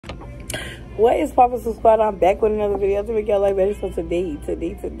What is poppin' squad? I'm back with another video to make y'all like better. So today,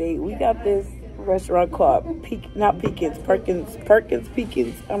 we got this restaurant called Perkins.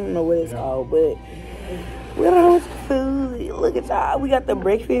 I don't know what it's called, but we don't know what's food. Look at y'all. We got the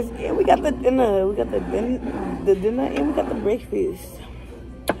breakfast and we got the dinner. We got the dinner and we got the breakfast.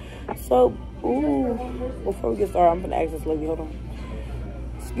 So, before we get started, I'm gonna ask this lady. Hold on.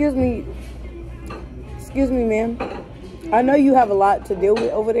 Excuse me, ma'am. I know you have a lot to deal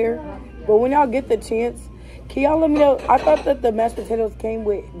with over there, but when y'all get the chance, can y'all let me know? I thought that the mashed potatoes came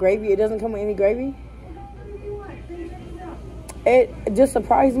with gravy. It doesn't come with any gravy. It just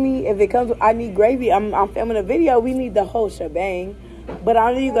surprised me if it comes with, I need gravy. I'm filming a video. We need the whole shebang. But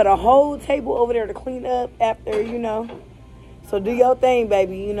I know you got a whole table over there to clean up after, you know. So do your thing,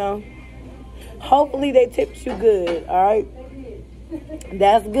 baby, you know. Hopefully they tipped you good, all right?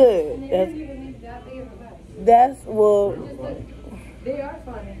 That's good. That's well. They are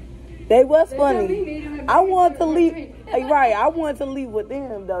funny. They was funny. I wanted to leave. Right, I wanted to leave with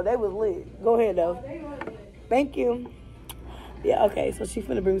them though. They was lit. Go ahead though. Thank you. Yeah, okay. So she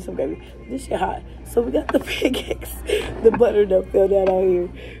finna bring me some gravy. This shit hot. So we got the pancakes. The butter done fell down out here.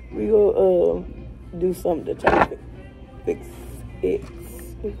 We gonna do something to try to fix it.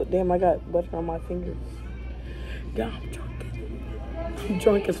 Damn, I got butter on my fingers. Yeah, I'm drunk. I'm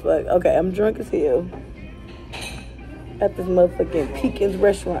drunk as fuck. Okay, I'm drunk as hell. At this motherfucking Perkins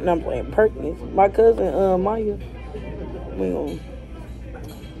restaurant. No, I'm playing Perkins. My cousin, Maya. We gonna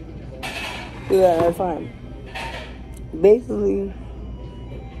do that another time. Basically,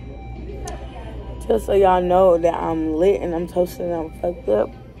 just so y'all know that I'm lit and I'm toasted and I'm fucked up.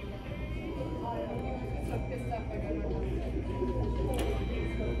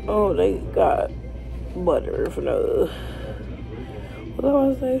 Oh, they got butter for the. What do I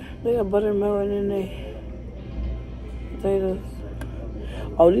want to say? They got buttermelon in there. Potatoes.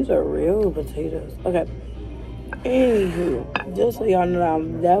 Oh, these are real potatoes. Okay. Anywho, just so y'all know that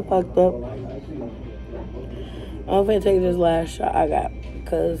I'm that fucked up. I'm finna take this last shot I got.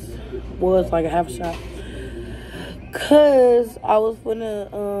 It's like a half a shot. Cause I was finna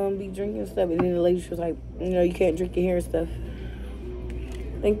be drinking stuff. And then the lady, she was like, you know, you can't drink in here and stuff.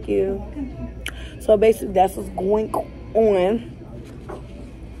 Thank you. So basically, that's what's going on.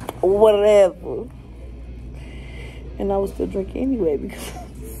 Whatever. And I was still drinking anyway because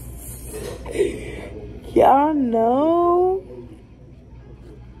y'all know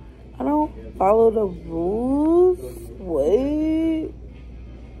I don't follow the rules. What?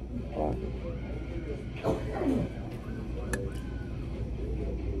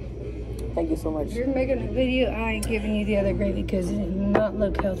 Thank you so much. You're making a video. I ain't giving you the other gravy because it does not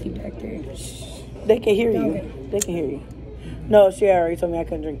look healthy back there. They can hear you. Okay. They can hear you. No, she already told me I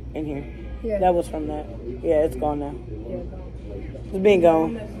couldn't drink in here. Yeah. That was from that. Yeah, it's gone now. Yeah. It's been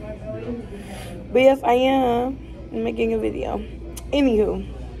gone. But yes, I am making a video. Anywho,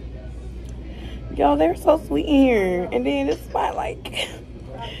 y'all, they're so sweet in here. And then it's my, like,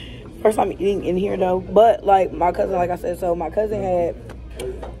 first time eating in here, though. But, like, my cousin, like I said, so my cousin had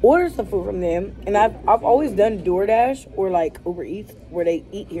ordered some food from them. And I've always done DoorDash or, like, Uber Eats, where they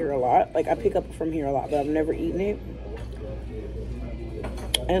eat here a lot. Like, I pick up from here a lot, but I've never eaten it.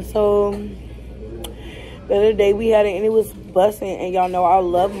 And so the other day we had it and it was busting, and y'all know I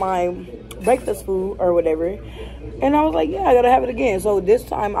love my breakfast food or whatever, and I was like, yeah, I gotta have it again. So this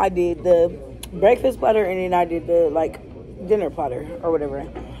time I did the breakfast platter and then I did the like dinner platter or whatever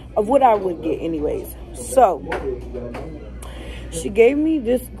of what I would get anyways. So she gave me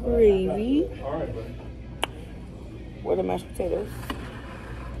this gravy. Where are the mashed potatoes?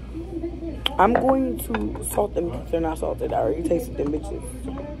 I'm going to salt them because they're not salted. I already tasted them bitches.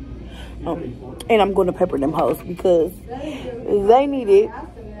 And I'm going to pepper them hoes because they need it.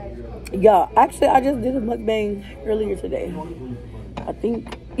 Yeah, actually, I just did a mukbang earlier today. I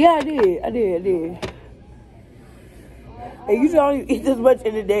think, yeah, I did. And usually I don't eat this much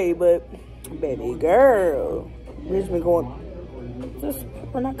in a day, but baby girl, bitch been going, this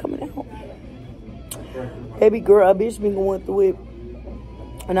pepper not coming out. Baby girl, a bitch been going through it.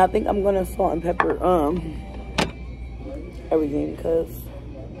 And I think I'm gonna salt and pepper everything because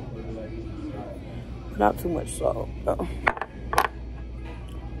not too much salt. I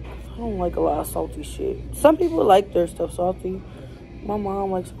don't like a lot of salty shit. Some people like their stuff salty. My mom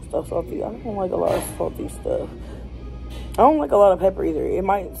likes some stuff salty. I don't like a lot of salty stuff. I don't like a lot of pepper either. It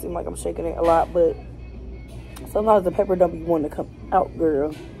might seem like I'm shaking it a lot, but sometimes the pepper don't be wanting to come out,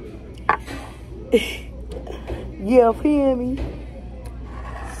 girl. Yeah, feel me?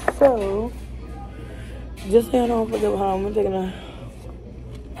 So, just so you don't forget how I'm taking a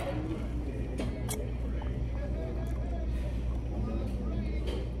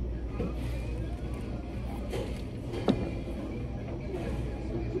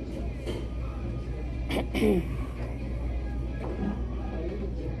Girl.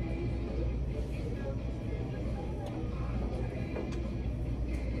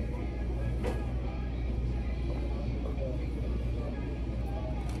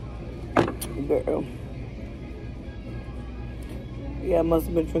 Yeah, I must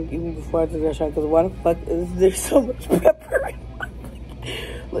have been drinking even before I took that shot, because why the fuck is there so much pepper?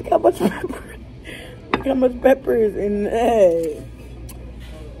 Look how much pepper. Look how much pepper is in that.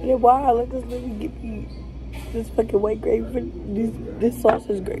 Yeah, why? Let this lady get me this fucking white gravy for this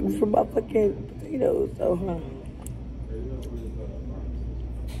sausage gravy for my fucking potatoes. So,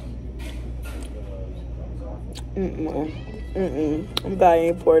 I'm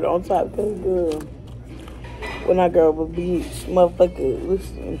dying for it on top, because girl, when I go to the beach, motherfucker,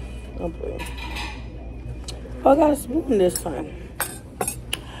 listen, I'm playing. Oh, I got a spoon this time.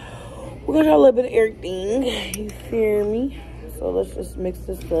 We're gonna try a little bit of everything. You feel me? So let's just mix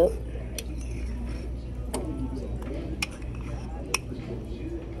this up.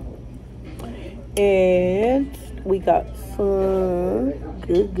 And we got some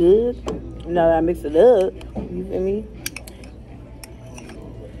good. Now that I mix it up, you feel me?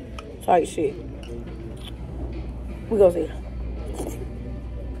 Tight shit. We gonna see.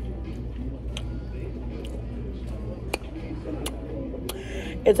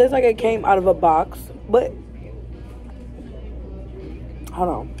 It tastes like it came out of a box, but hold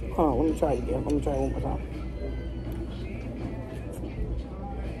on, let me try it again. Let me try it one more time.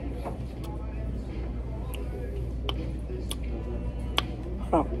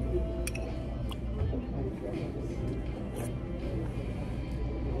 Hold on.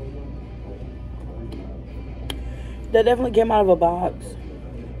 That definitely came out of a box.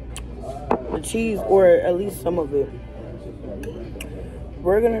 The cheese, or at least some of it.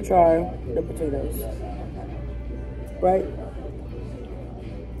 We're gonna try the potatoes, right?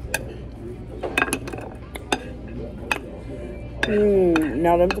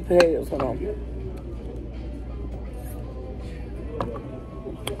 Now them the potatoes, hold on.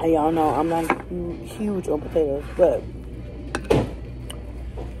 And y'all know I'm not huge on potatoes, but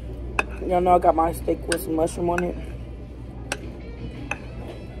y'all know I got my steak with some mushroom on it.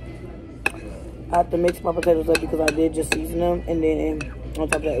 I have to mix my potatoes up because I did just season them, and then on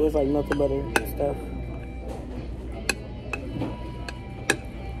top of that, it was like melted butter and stuff.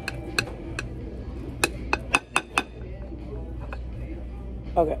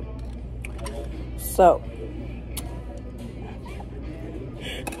 Okay. So.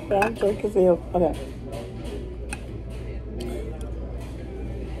 I'm joking for you. Okay.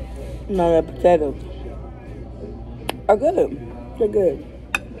 Now the potatoes are good. They're good.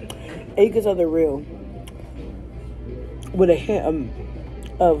 And you can tell they're real. With a hint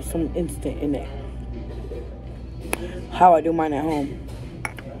of some instant in there. How I do mine at home.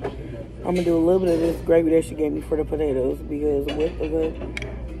 I'm gonna do a little bit of this gravy that she gave me for the potatoes, because what the fuck?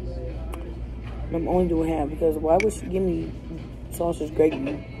 I'm only doing half, because why would she give me sausage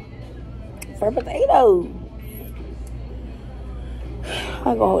gravy for potatoes?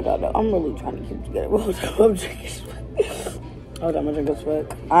 I go hold on though. I'm really trying to keep it together. Hold on, I'm drinking. Hold on, I'm drinking as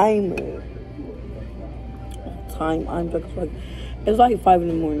fuck. I'm drunk as fuck. It's like 5 in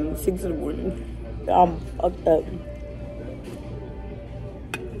the morning, 6 in the morning. I'm fucked up.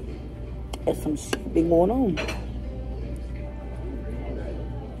 There's some shit been going on.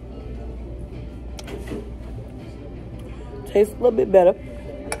 Tastes a little bit better.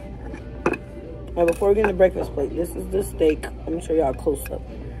 Now, before we get in the breakfast plate, this is the steak. Let me show y'all close up.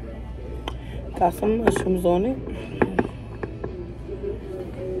 Got some mushrooms on it.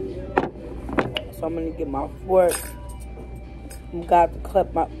 So I'm gonna get my fork. I'm gonna have to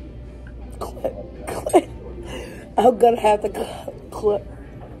cut my I'm gonna have to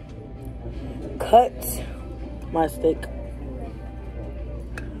cut my steak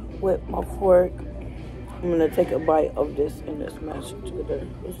with my fork. I'm gonna take a bite of this and just smash it together.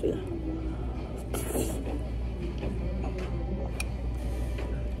 Let's see.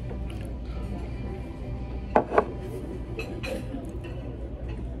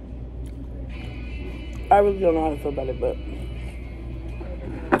 I really don't know how to feel about it, but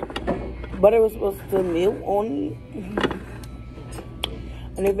butter was supposed to melt on it,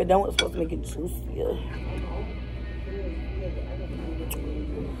 and if it don't, it's supposed to make it juicier.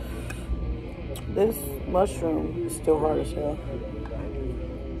 This mushroom is still hard as hell.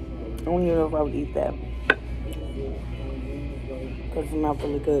 I don't even know if I would eat that, because it's not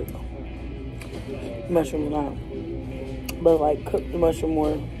really good. Mushroom's not, but like cook the mushroom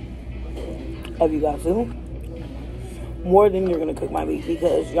more. If you guys do, more than you're gonna cook my meat,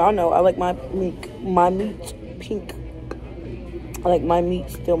 because y'all know I like my meat pink. I like my meat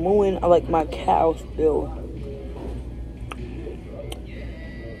still moving. I like my cow still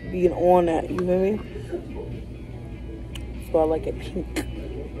being on that. You feel me? So I like it pink.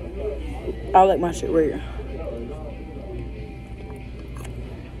 I like my shit rare.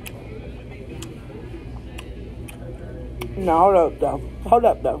 No, hold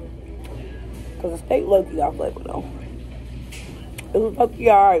up though. Cause the steak low-key got flavor though. It was low-key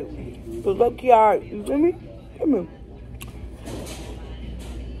alright. It was low-key alright. You feel me? Come here.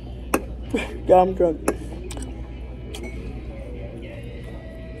 Yeah, I'm drunk.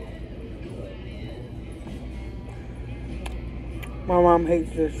 My mom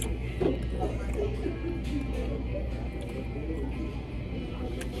hates this.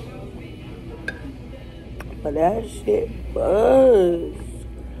 But that shit buzz.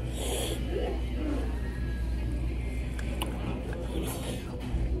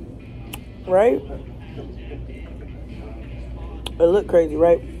 Right? It look crazy,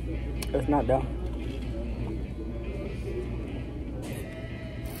 right? It's not though.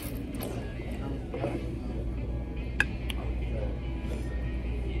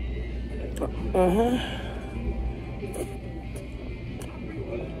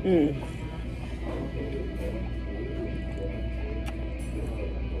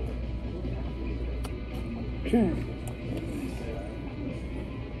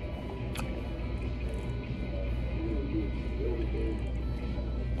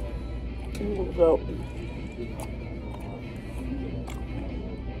 So,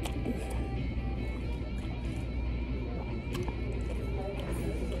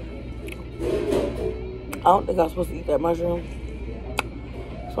 I don't think I was supposed to eat that mushroom.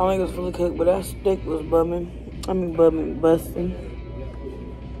 So I think it was fully cooked, but that steak was busting.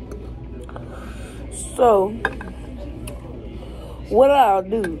 So, what I'll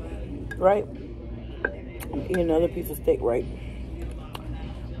do, right? I'm eating another piece of steak, right?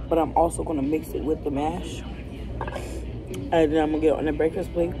 But I'm also gonna mix it with the mash. And then I'm gonna get on the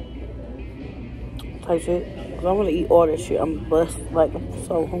breakfast plate. Type shit. Cause I'm gonna eat all that shit. I'm busted, like, I'm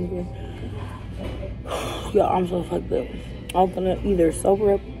so hungry. Yeah, I'm so fucked up. I'm gonna either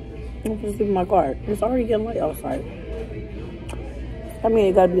sober up. I'm gonna sleep in my car. It's already getting late outside. I mean,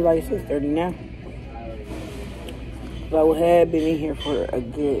 it gotta be like 6:30 now. So I have been in here for a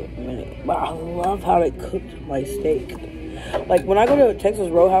good minute. But I love how they cooked my steak. Like, when I go to a Texas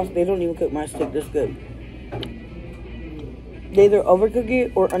Roadhouse, they don't even cook my steak this good. They either overcook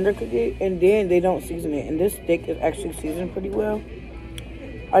it or undercook it, and then they don't season it. And this steak is actually seasoned pretty well.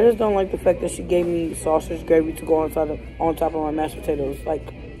 I just don't like the fact that she gave me sausage gravy to go on top of my mashed potatoes.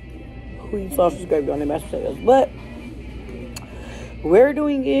 Like, who eats sausage gravy on their mashed potatoes? But we're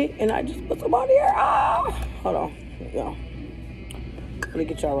doing it, and I just put some on here. Ah! Hold on. Yeah. Let me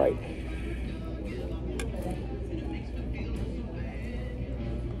get y'all right.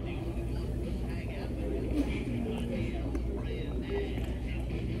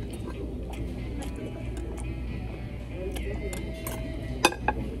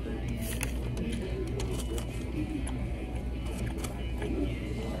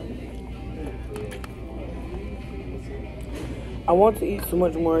 I want to eat so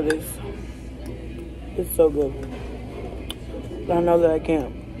much more of this. It's so good. But I know that I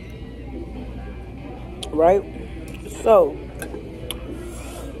can't. Right? So,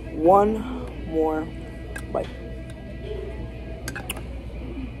 one more bite.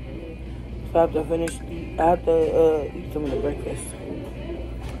 So I have to eat some of the breakfast.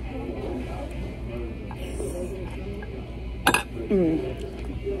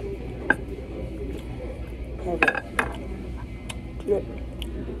 Okay. Yep.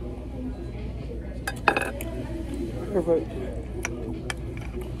 Perfect.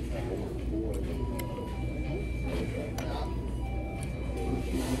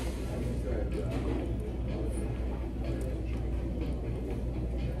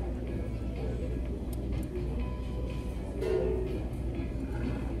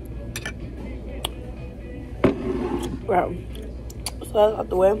 Right. So that's out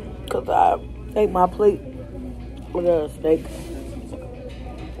the way because I ate my plate with a steak.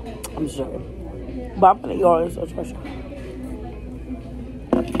 I'm sorry. But I'm gonna eat all this, so trust me.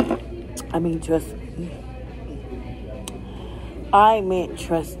 I mean, trust me. I meant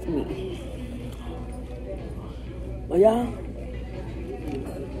trust me. But yeah.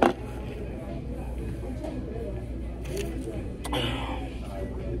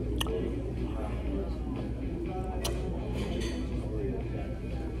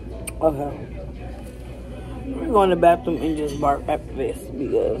 Okay. We're going to the bathroom and just bark after this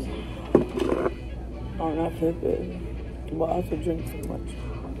because I'm not feel good. But I also drink too much.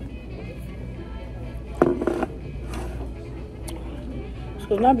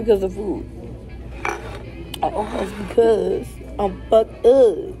 So it's not because of food. It's because I'm fucked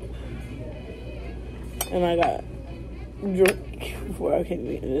up. And I got drunk before I came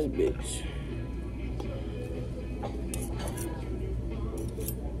in this bitch.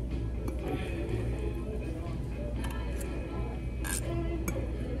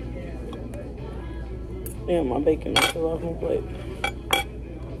 Damn, my bacon is still off my plate.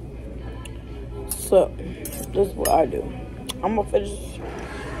 So, this is what I do. I'm gonna finish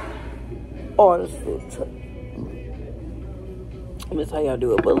all this food truck. This is how y'all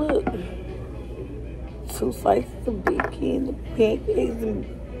do it. But look, 2 slices of bacon, the pancakes, and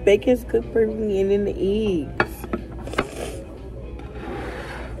bacon's cooked for me, and then the eggs.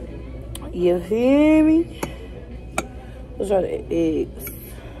 You hear me? Let's try the eggs.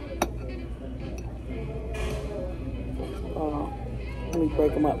 Let me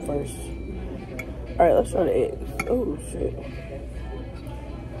break them up first. Alright, let's try the eggs. Oh, shit.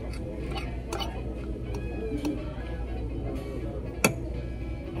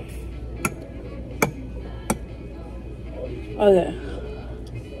 Okay.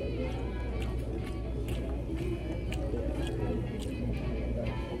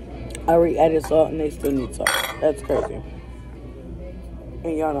 I already added salt and they still need salt. That's crazy.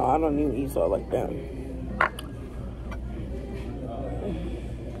 And y'all know I don't even eat salt like that.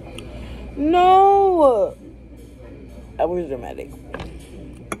 No! I was dramatic.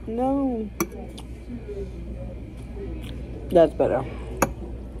 No. That's better.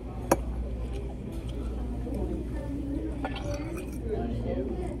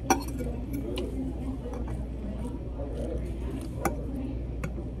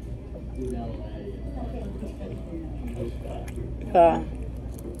 Yeah.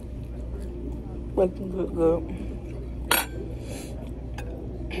 Looking good.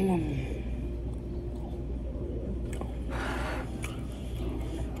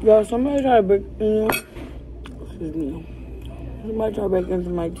 Yo, somebody try to break, excuse me. Somebody try to break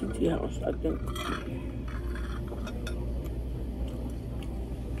into my TT house, I think.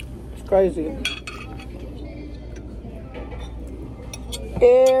 It's crazy.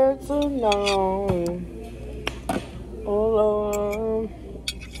 It's alone. Oh, Lord.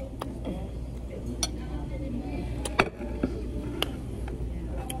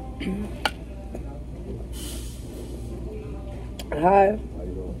 Hi.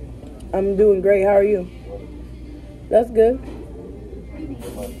 I'm doing great. How are you? That's good.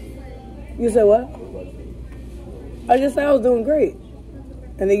 You said what? I just said I was doing great.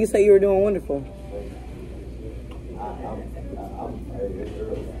 And then you said you were doing wonderful.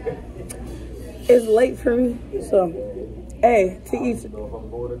 It's late for me, so hey, to each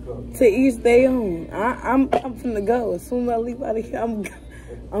their own. I'm finna go as soon as I leave out of here. I'm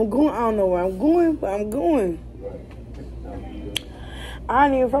going. I don't know where I'm going, but I'm going. I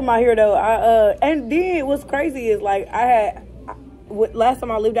ain't even from out here though. And then what's crazy is like last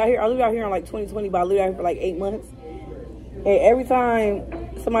time I lived out here in like 2020, but I lived out here for like 8 months. And every time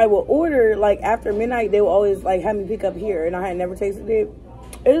somebody would order, like after midnight, they would always like have me pick up here, and I had never tasted it.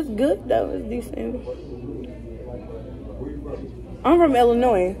 It's good though. It's decent. I'm from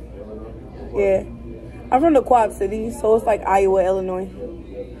Illinois. Yeah, I'm from the Quad Cities, so it's like Iowa, Illinois.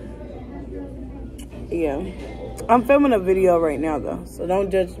 Yeah. I'm filming a video right now though, so don't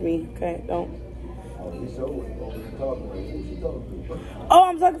judge me, okay? Don't. Oh,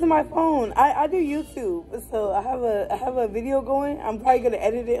 I'm talking to my phone. I do YouTube, so I have a video going. I'm probably gonna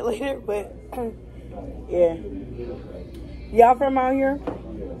edit it later, but yeah. Y'all from out here?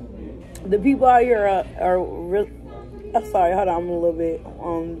 The people out here are real. I'm sorry. Hold on. I'm a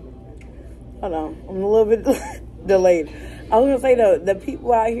little bit delayed. I was gonna say though, the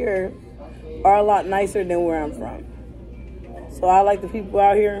people out here are a lot nicer than where I'm from. So I like the people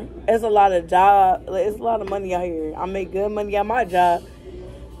out here. It's a lot of job. It's a lot of money out here. I make good money at my job.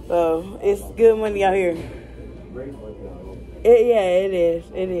 So it's good money out here. It is.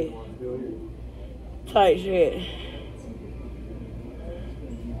 It is. Tight shit.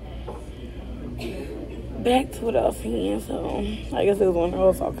 Back to what I was saying. So I guess it was one I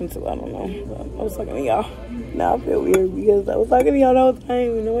was talking to. I don't know. But I was talking to y'all. Now I feel weird because I was talking to y'all the whole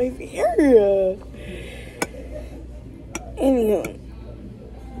time and nobody's here. Anywho.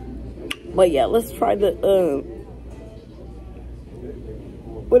 But yeah, let's try the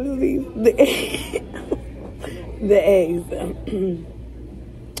what is these? The eggs.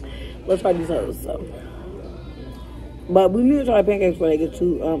 Let's try these hoes. So, but we need to try pancakes before they get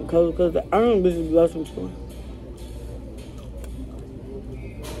too cold because the iron bitches be awesome too.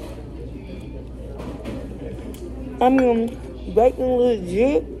 I mean, bacon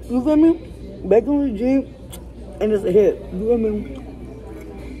legit. You feel me? Bacon legit, and it's a hit. You feel me?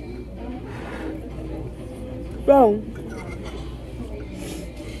 So,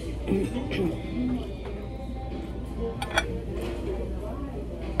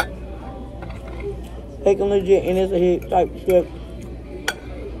 bacon legit and it's a hit type shit.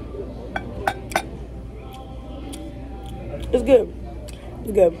 It's good.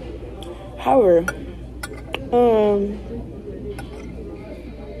 It's good. However,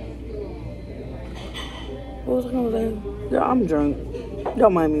 what was I gonna say? Yeah, I'm drunk.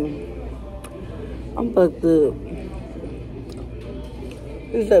 Don't mind me. I'm fucked up.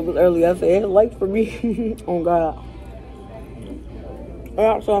 This shit was early. I said it's late for me. Oh God.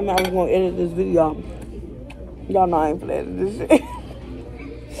 I was gonna edit this video. Y'all know I ain't finna edit this shit.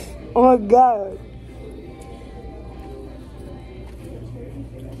 Oh my God.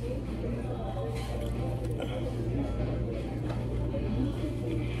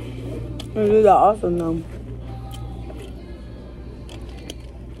 This is awesome though.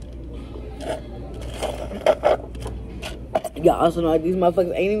 Y'all also know like, these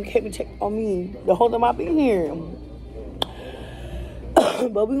motherfuckers ain't even kept me check on me the whole time I've been here.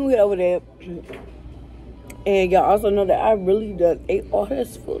 But we gonna get over that. And y'all also know that I really just ate all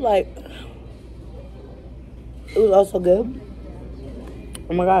this food. Like, it was also good.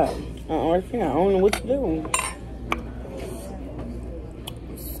 Oh my God. I don't know what to do.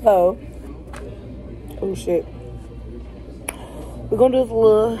 So, oh shit. We're gonna do this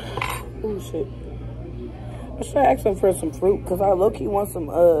little, oh shit. I should ask them for some fruit because I low-key want some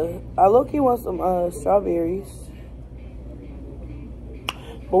strawberries.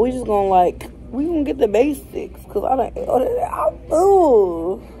 But we just gonna like, we gonna get the basics because I don't,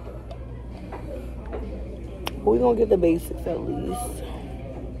 ooh. But we gonna get the basics at least.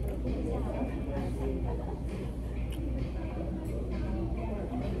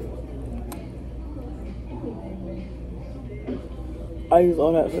 I use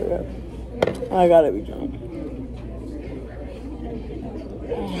all that syrup. I gotta be drunk.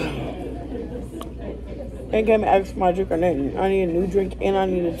 They came and asked for my drink or nothing. I need a new drink and I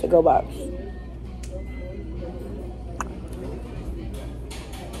need a to-go box.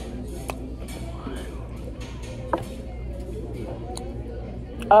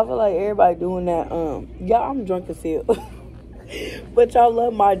 I feel like everybody doing that. Y'all, I'm drunk as hell. But y'all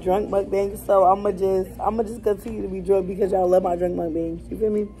love my drunk mukbangs, so I'ma just continue to be drunk because y'all love my drunk mukbangs. You feel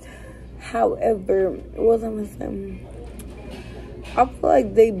me? However, what was I gonna say? I feel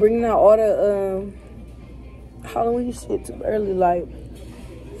like they bringing out all the Halloween shit too early, like.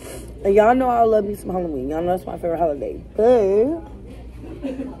 And y'all know I love me some Halloween. Y'all know it's my favorite holiday. But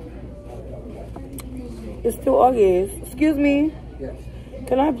it's still August. Excuse me. Yes.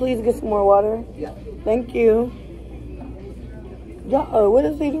 Can I please get some more water? Yeah. Thank you. Y'all, what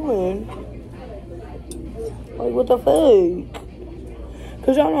is he doing? Like, what the fuck?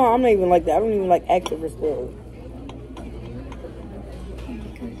 Because y'all know I'm not even like that. I don't even like acting for stuff.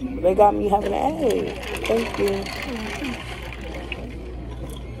 They got me having an act. Thank you.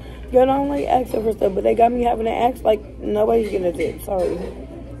 Y'all don't like acting for stuff, but they got me having an act like nobody's getting a tip. Sorry.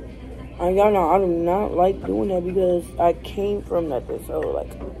 And y'all know I do not like doing that because I came from nothing. So,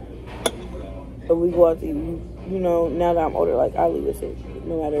 like, if we go out to eat, you know, now that I'm older, like, I leave a tip.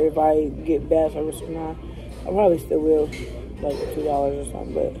 No matter if I get bad service or not. I probably still will, like, $2 or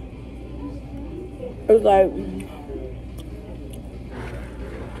something, but it's like,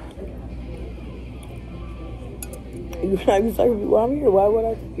 you might be serving people. I'm here. Why would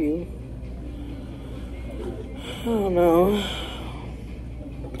I tip you? I don't know.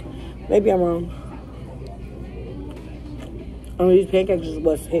 Maybe I'm wrong. I mean, these pancakes is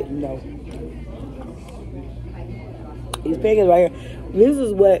what's hitting though. These pancakes right here, this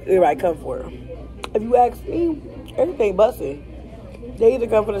is what everybody come for. If you ask me, everything busted. They either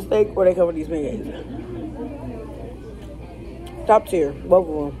come for the steak or they come for these pancakes. Top tier, both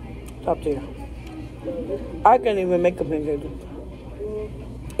of them. Top tier. I couldn't even make a pancake.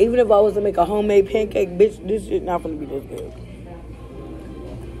 Even if I was to make a homemade pancake, bitch, this shit not gonna be this good.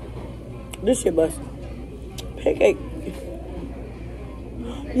 This shit busted. Pancake.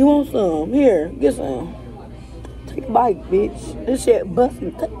 You want some? Here, get some. Take a bite, bitch. This shit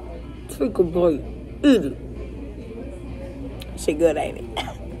busting. Take a bite. Eat it. Shit good, ain't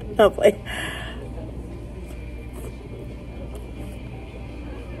it? Don't play.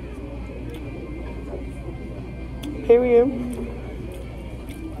 Period.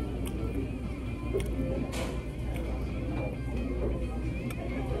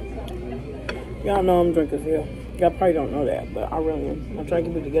 Y'all know I'm drunk as hell. Y'all probably don't know that, but I really am. I'm trying to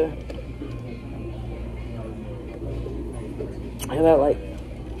keep it together. I had like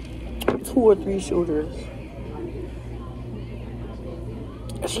 2 or 3 shooters.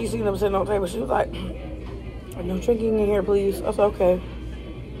 She seen them sitting on the table. She was like, No drinking in here, please. That's okay.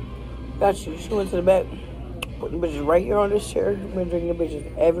 Got you. She went to the back. Put the bitches right here on this chair. Been drinking the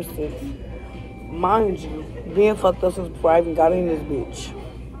bitches ever since. Mind you, being fucked up since before I even got in this bitch.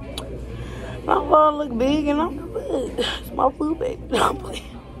 My ball look big and I'm good. It's my food, baby. I'm playing.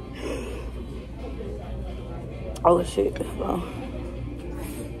 Oh shit. Oh.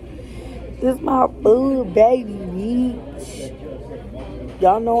 This is my food, baby, bitch.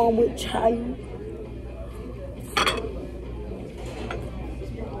 Y'all know I'm with child.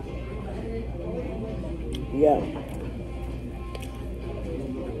 Yeah.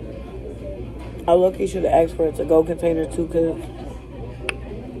 I lucky should have asked for a to-go container too, cause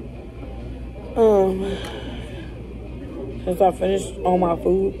since I finished all my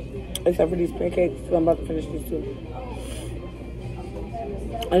food, except for these pancakes, so I'm about to finish these too.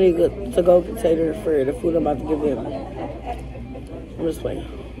 I need a to-go container for the food I'm about to give them. I'm just playing.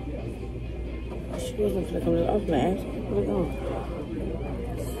 She wasn't gonna come to the office and ask her where they going.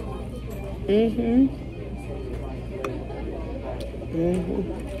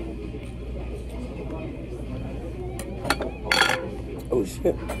 Oh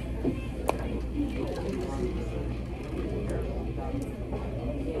shit.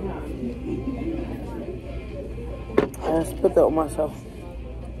 I spit that on myself.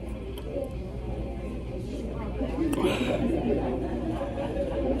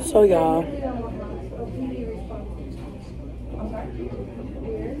 So y'all,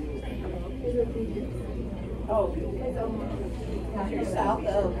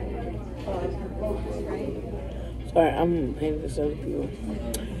 sorry, I'm painting this other people.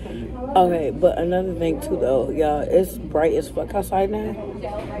 Okay, but another thing too though, y'all, it's bright as fuck outside now.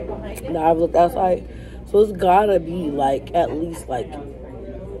 Now I've looked outside, so it's gotta be like at least like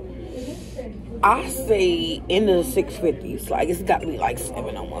I say in the 650s. Like it's gotta be like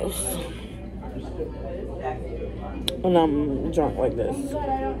 7 almost. When I'm drunk like this,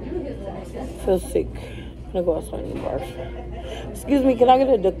 feel sick. I'm gonna go outside and barf. Excuse me, can I get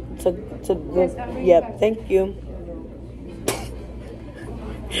a yep, thank you.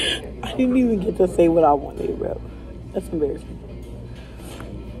 I didn't even get to say what I wanted, bro. That's embarrassing.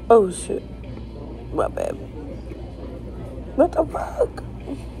 Oh shit. My bad. What the fuck?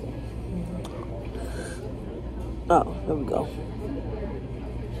 Oh, there we go.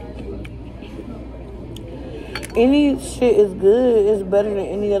 Any shit is good. It's better than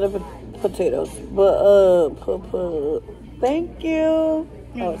any other potatoes. But, thank you.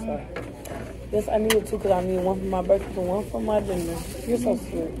 Oh, sorry. Yes, I need it too because I need one for my birthday and one for my dinner. You're so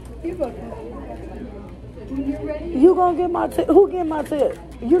sweet. You're welcome. When you're ready. You gonna get my tip? Who get my tip?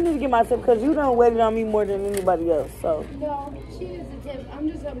 You need to get my tip because you done waited on me more than anybody else. So. No, she needs a tip. I'm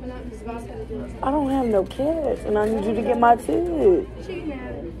just helping out because boss had to do it. I don't have no cash, and I need you to get my tip. She's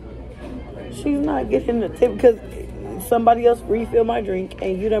mad. She's not getting the tip because somebody else refilled my drink,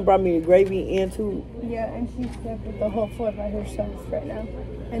 and you done brought me the gravy and two. Yeah, and she's stuck with the whole floor by herself right now.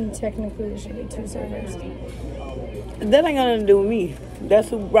 And technically, there should be 2 servers. That ain't got nothing to do with me. That's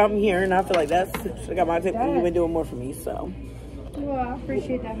who brought me here, and I feel like that's she got my tip, and you've been doing more for me, so. Well, I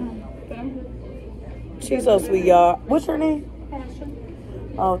appreciate that, huh? But I'm good. She's so sweet, y'all. What's her name? Ashley.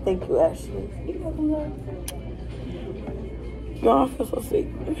 Oh, thank you, Ashley. You're welcome, love. No, I feel so sick.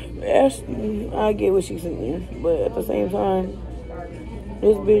 Ashley, I get what she's saying, but at the same time,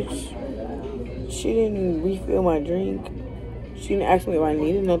 this bitch, she didn't refill my drink. She didn't ask me if I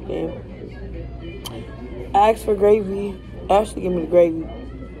needed nothing. I asked for gravy. Ashley gave me the gravy.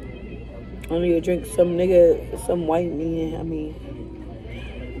 I need a drink. Some nigga, some white man,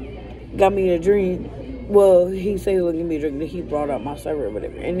 got me a drink. Well, he said he was gonna give me a drink, then he brought out my server or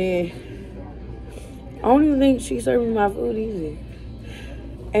whatever. And then, I don't even think she served me my food either.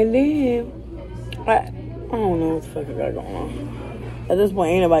 And then, I don't know what the fuck I got going on. At this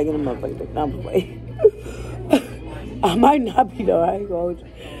point, ain't nobody getting a motherfucking I'm playing. I might not be though, I ain't gonna hold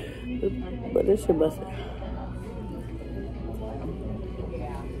you. But this shit busted.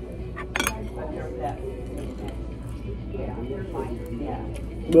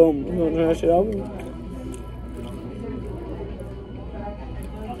 Boom, you want to turn that shit over?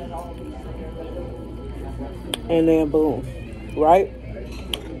 And then boom, right?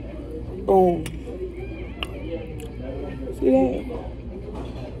 Boom. See that?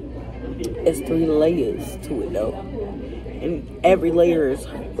 It's 3 layers to it though. And every layer is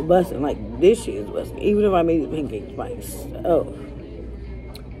busting. Like this shit is busting. Even if I made the pancakes bites. Oh.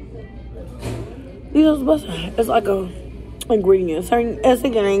 These are busting. It's like a ingredient. It's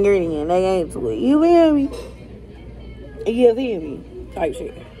like an ingredient. They ain't to it. You feel me? You feel me? Type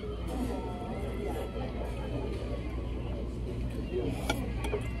shit.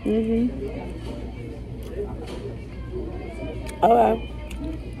 Okay.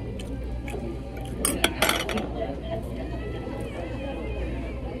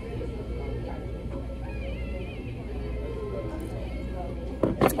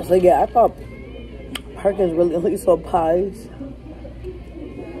 So yeah, I thought Perkins really only sold pies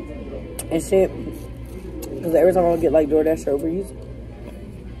and shit. Because every time I would get like DoorDash or Uber Eats,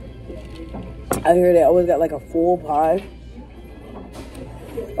 I hear they always got like a full pie.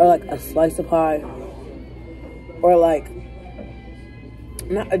 Or like a slice of pie. Or like,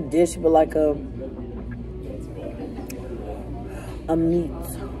 not a dish, but like a meat.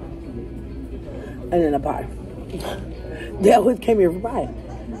 And then a pie. They always came here for pie.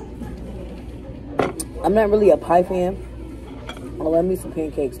 I'm not really a pie fan. I love me some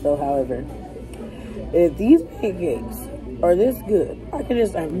pancakes though, however. If these pancakes are this good, I can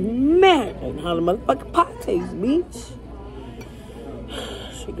just imagine how the motherfucking pie tastes, bitch.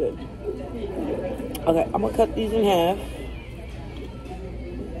 She good. Okay, I'm gonna cut these in half.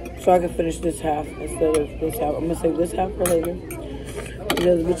 So I can finish this half instead of this half. I'm gonna save this half for later.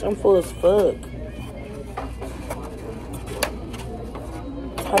 Because, bitch, I'm full as fuck.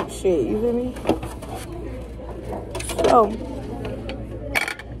 Type shit, you feel me? So,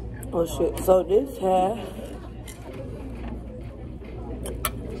 oh shit. So this half,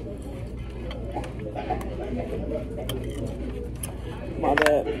 my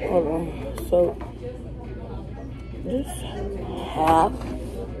bad. Hold on. So this half,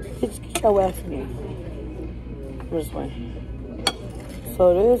 bitch, get your ass in here. This way. So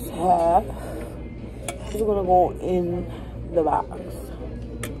this half is gonna go in the box,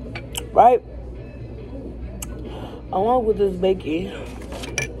 right? Along with this bacon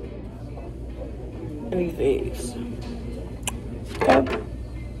and these eggs. Okay.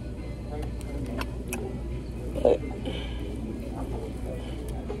 But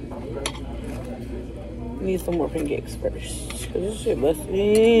need some more pancakes first. Cause this shit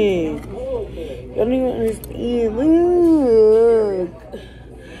busting. Y'all don't even understand. Look.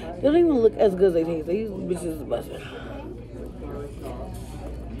 They don't even look as good as they taste. These bitches is busting.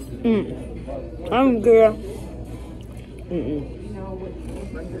 I don't care.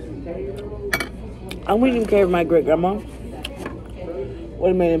 I wouldn't even care if my great grandma would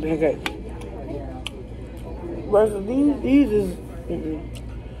have made them pancakes. Versus these is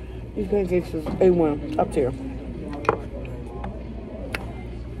these pancakes is A1, top tier.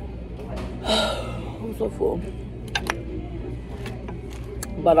 I'm so full.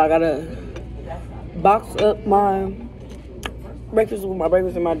 But I gotta box up my breakfast with my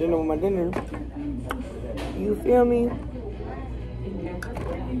breakfast and my dinner with my dinner. You feel me?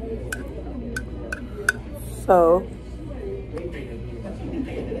 So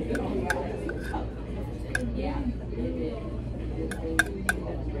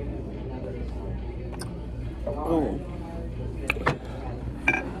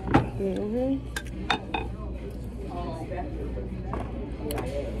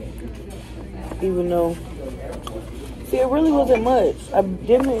even though, see, it really wasn't much. I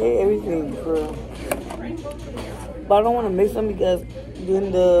didn't eat everything for real. But I don't want to mix them because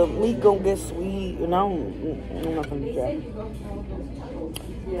then the meat gonna get sweet, and I'm not gonna do that.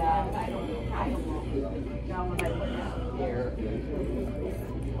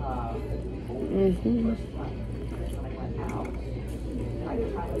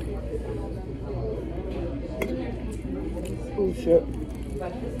 Oh shit.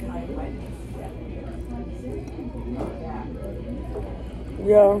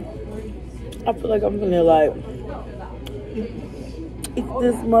 Yeah, I feel like I'm gonna like eat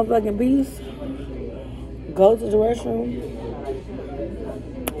this motherfucking piece, go to the restroom,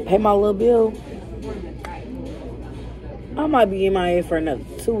 pay my little bill. I might be MIA for another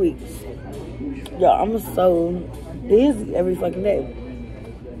 2 weeks. Yeah, I'm so busy every fucking day.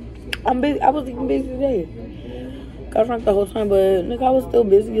 I'm busy. I was even busy today. I drank the whole time, but nigga, I was still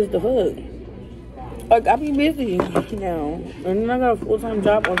busy as the fuck. Like, I be busy now. And then I got a full-time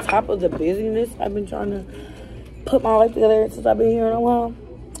job on top of the busyness I've been trying to put my life together since I've been here in a while.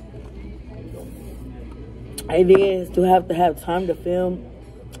 It is to have time to film,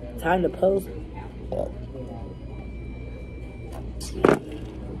 time to post.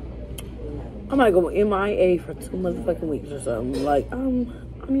 I might go MIA for 2 motherfucking weeks or something. Like, I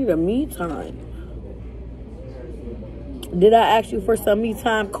need a me time. Did I ask you for some me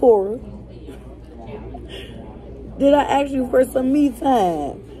time, Cora? Did I ask you for some me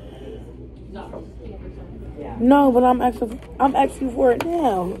time? No, but I'm asking for it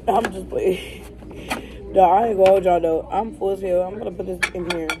now. I'm just playing. No, I ain't gonna hold y'all though. I'm full as hell. I'm gonna put this in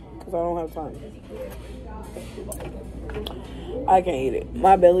here. because I don't have time. I can't eat it.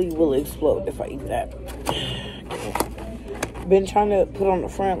 My belly will explode if I eat that. Been trying to put on the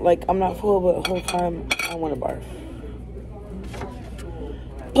front like I'm not full, but the whole time I want to barf.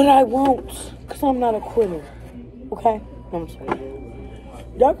 But I won't, because I'm not a quitter. Okay? I'm sorry.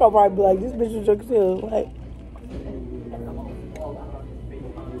 Y'all gonna probably be like, this bitch is drunk too. Like,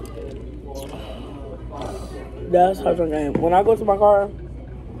 that's how drunk I am. When I go to my car,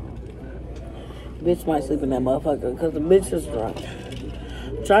 bitch might sleep in that motherfucker because the bitch is drunk.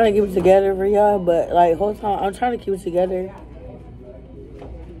 I'm trying to keep it together for y'all, but like, whole time, I'm trying to keep it together.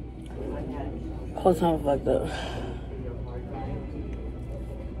 Whole time I'm fucked up.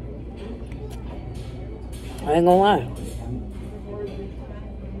 I ain't gonna lie.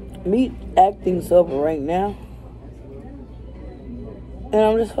 Me acting sober right now, and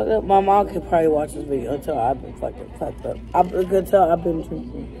I'm just fucked up. My mom could probably watch this video until I've been fucking fucked up. I could tell I've been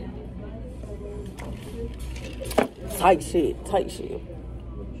drinking. Tight shit.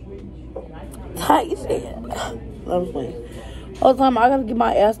 I'm playing. All the time I gotta get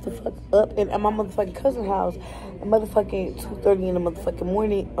my ass the fuck up and at my motherfucking cousin's house at motherfucking 2:30 in the motherfucking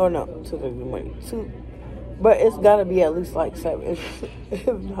morning. Or no, 2:30 in the morning. But it's gotta be at least like 7, if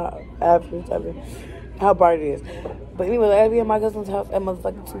not after 7. How bright it is. But anyway, I gotta be at my cousin's house at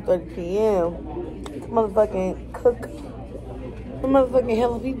motherfucking 2:30 p.m. Motherfucking cook. Motherfucking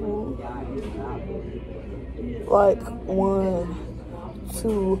hella people. Like 1,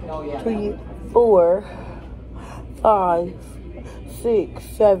 2, 3, 4, 5, 6,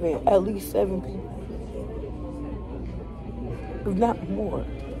 7. At least 7 people. If not more.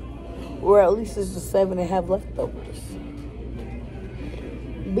 Or at least it's just 7 and have leftovers.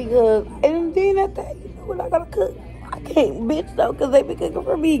 Because, and then at that, you know what I gotta cook? I can't bitch though, because they be cooking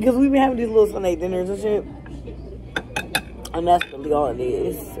for me. Because we been having these little Sunday dinners and shit. And that's really all it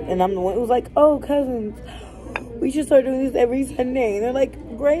is. And I'm the one who was like, oh, cousins, we should start doing this every Sunday. And they're like,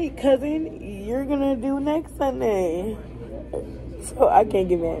 great, cousin, you're gonna do next Sunday. So I can't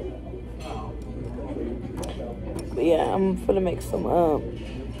get mad. But yeah, I'm gonna make some,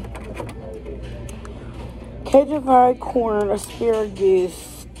 Cajun fried corn,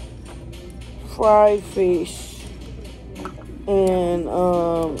 asparagus, fried fish, and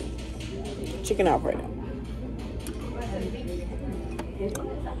chicken Alfredo.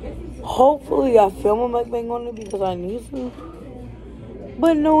 Hopefully I film a mukbang on it because I need to.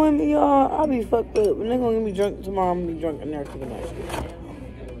 But knowing me, y'all, I'll be fucked up. And they're gonna get me drunk tomorrow. I'm gonna be drunk in there cooking that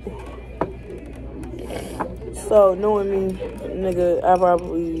shit. So knowing me, nigga, I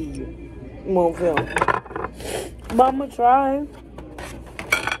probably won't film. But I'm gonna try.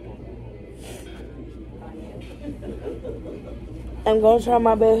 I'm gonna try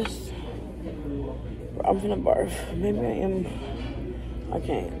my best. I'm finna barf. Maybe I am. I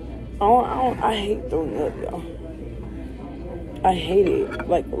can't. I hate throwing up, y'all. I hate it.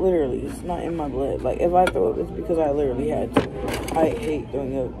 Like, literally. It's not in my blood. Like, if I throw up, it's because I literally had to. I hate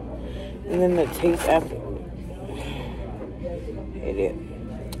throwing up. And then the taste after. Hate it.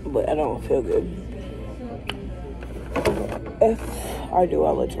 But I don't feel good. If I do,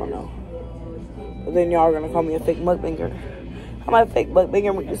 I'll let y'all know. But then y'all are gonna call me a fake mukbanger. I'm a fake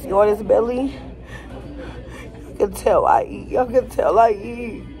mukbanger when you see all this belly. You can tell I eat. Y'all can tell I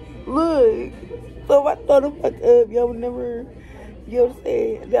eat. Look. So if I throw the fuck up, y'all would never, you'll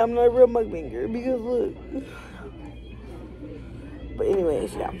say that I'm not a real mukbanger. Because look. But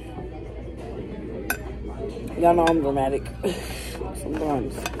anyways, yeah. Y'all know I'm dramatic.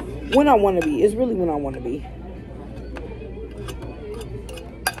 Sometimes. When I want to be. It's really when I want to be.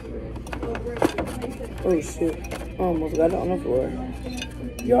 Oh shit. I almost got it on the floor.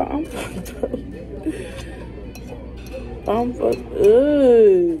 Y'all, I'm fucked up. I'm fucked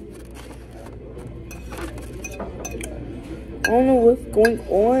up. I don't know what's going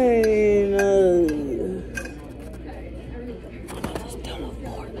on.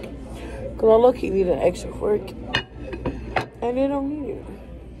 Cause I low-key need an extra fork. And they don't need it.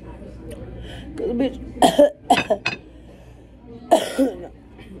 Cause the bitch no.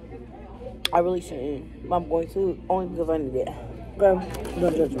 I really shouldn't. My boy too, only because I need it. Okay?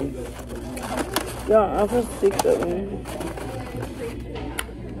 Don't judge me. Yeah, I'm just sick of me.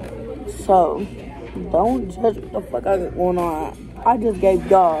 So, don't judge what the fuck I got going on. I just gave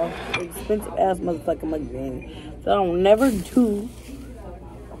y'all expensive ass motherfucking mukbang that I will never do.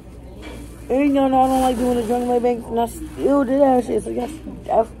 And y'all know I don't like doing the drunk mukbangs, and I still did that shit. So y'all should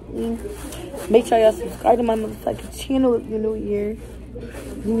definitely make sure y'all subscribe to my motherfucking channel if you're new here.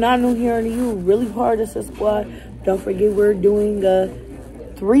 If you're not new here and you really hard to subscribe. Don't forget we're doing a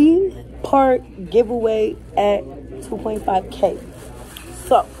 3-part giveaway at 2.5K.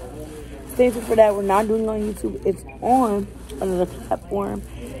 So Stay tuned for that. We're not doing it on YouTube. It's on another platform.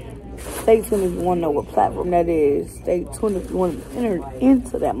 Stay tuned if you want to know what platform that is. Stay tuned if you want to enter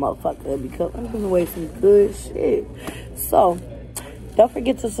into that motherfucker, because I'm giving away some good shit. So, don't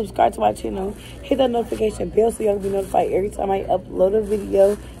forget to subscribe to my channel. Hit that notification bell so y'all can be notified every time I upload a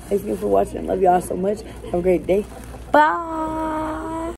video. Thanks again for watching. I love y'all so much. Have a great day. Bye.